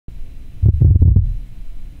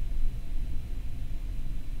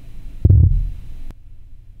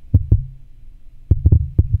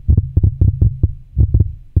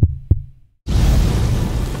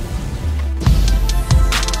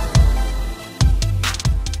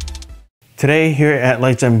Today here at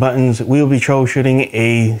Lights and Buttons, we will be troubleshooting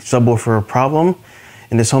a subwoofer problem.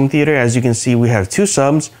 In this home theater, as you can see, we have two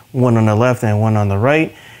subs, one on the left and one on the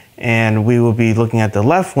right. And we will be looking at the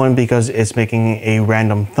left one because it's making a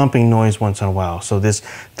random thumping noise once in a while. So this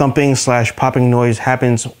thumping / popping noise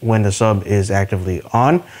happens when the sub is actively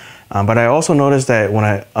on. But I also noticed that when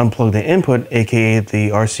I unplug the input, aka the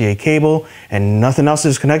RCA cable, and nothing else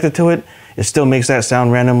is connected to it, it still makes that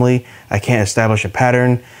sound randomly. I can't establish a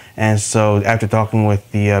pattern. And so after talking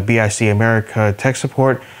with the BIC America tech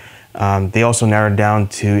support, they also narrowed down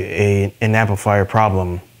to an amplifier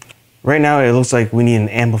problem. Right now, it looks like we need an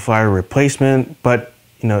amplifier replacement, but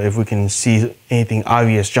if we can see anything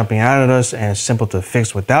obvious jumping out at us and it's simple to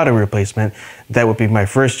fix without a replacement, that would be my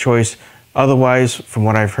first choice. Otherwise, from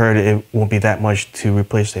what I've heard, it won't be that much to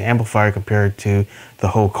replace the amplifier compared to the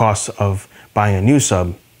whole cost of buying a new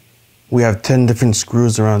sub. We have 10 different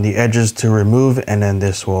screws around the edges to remove, and then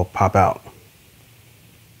this will pop out.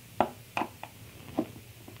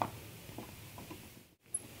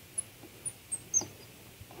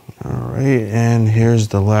 Alright, and here's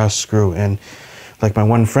the last screw. And like my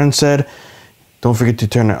one friend said, don't forget to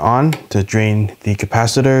turn it on to drain the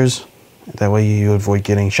capacitors. That way you avoid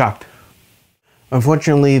getting shocked.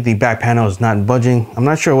 Unfortunately, the back panel is not budging. I'm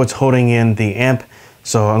not sure what's holding in the amp,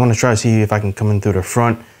 so I'm going to try to see if I can come in through the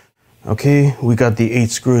front. Okay, we got the 8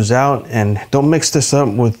 screws out, and don't mix this up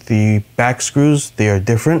with the back screws. They are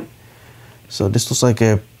different. So this looks like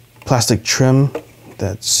a plastic trim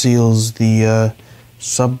that seals the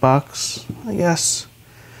sub box, I guess.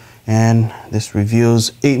 And this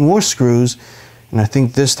reveals 8 more screws, and I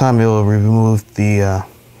think this time it will remove the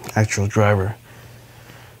actual driver.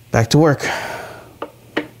 Back to work.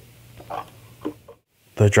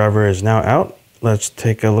 The driver is now out. Let's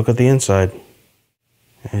take a look at the inside.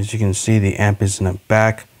 As you can see, the amp is in the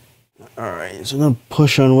back. Alright, so I'm going to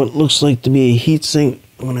push on what looks like to be a heatsink.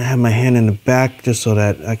 I'm going to have my hand in the back just so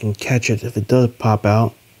that I can catch it if it does pop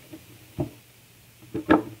out.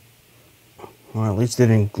 Well, at least they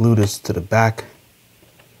didn't glue this to the back.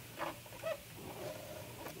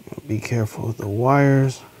 Be careful with the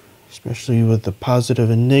wires, especially with the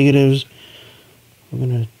positive and negatives. I'm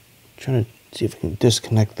going to try to see if I can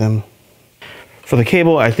disconnect them. For the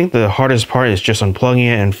cable, I think the hardest part is just unplugging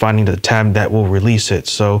it and finding the tab that will release it.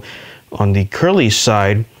 So on the curly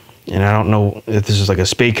side, and I don't know if this is like a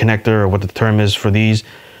spade connector or what the term is for these,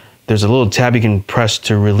 there's a little tab you can press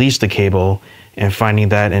to release the cable, and finding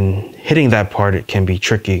that and hitting that part, it can be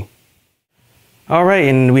tricky. All right,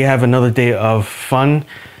 and we have another day of fun.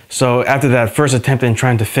 So after that first attempt in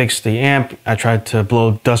trying to fix the amp, I tried to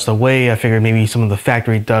blow dust away. I figured maybe some of the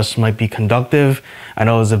factory dust might be conductive. I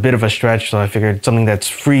know it was a bit of a stretch, so I figured something that's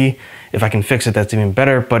free, if I can fix it, that's even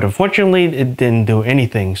better. But unfortunately, it didn't do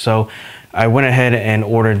anything. So I went ahead and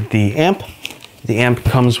ordered the amp. The amp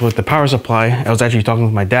comes with the power supply. I was actually talking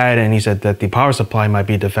with my dad, and he said that the power supply might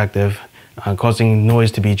be defective, causing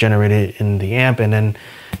noise to be generated in the amp and then,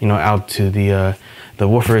 out to the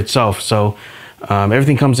woofer itself. So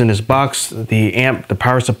everything comes in this box, the amp, the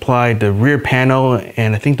power supply, the rear panel,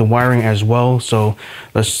 and I think the wiring as well. So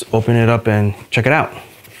let's open it up and check it out.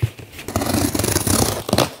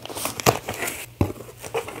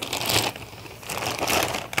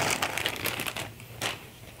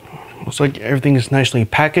 Looks like everything is nicely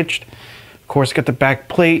packaged. Of course, got the back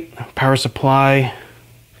plate, power supply,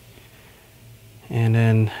 and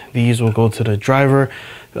then these will go to the driver.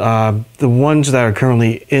 The ones that are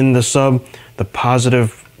currently in the sub, the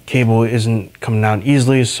positive cable isn't coming out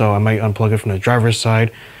easily, so I might unplug it from the driver's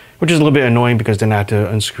side, which is a little bit annoying because then I have to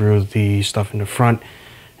unscrew the stuff in the front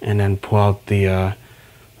and then pull out the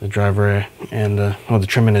driver and the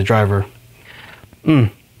trim in the driver.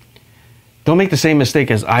 Don't make the same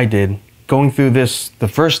mistake as I did. Going through this the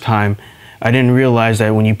first time, I didn't realize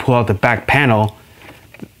that when you pull out the back panel,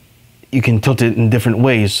 you can tilt it in different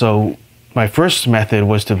ways. So my first method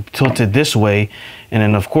was to tilt it this way, and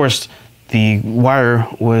then of course the wire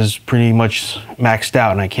was pretty much maxed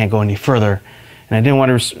out and I can't go any further. And I didn't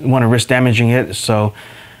want to risk damaging it, so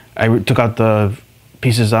I took out the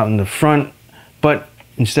pieces out in the front. But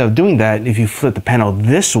instead of doing that, if you flip the panel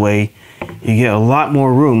this way, you get a lot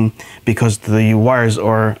more room because the wires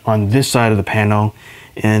are on this side of the panel.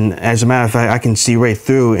 And as a matter of fact, I can see right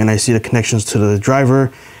through and I see the connections to the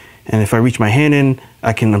driver. And if I reach my hand in,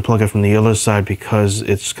 I can unplug it from the other side because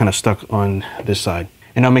it's kind of stuck on this side.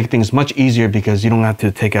 And that'll make things much easier because you don't have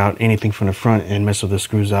to take out anything from the front and mess with the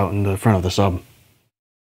screws out in the front of the sub.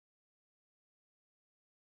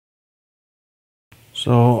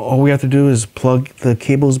 So all we have to do is plug the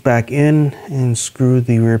cables back in and screw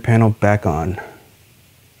the rear panel back on.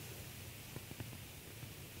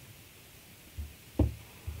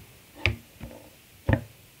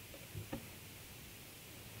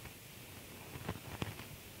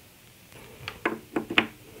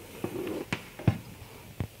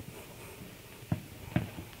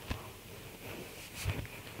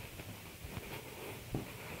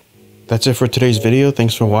 That's it for today's video.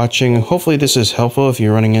 Thanks for watching. Hopefully this is helpful if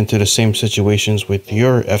you're running into the same situations with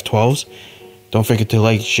your F12s. Don't forget to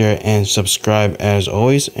like, share, and subscribe as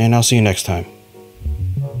always, and I'll see you next time.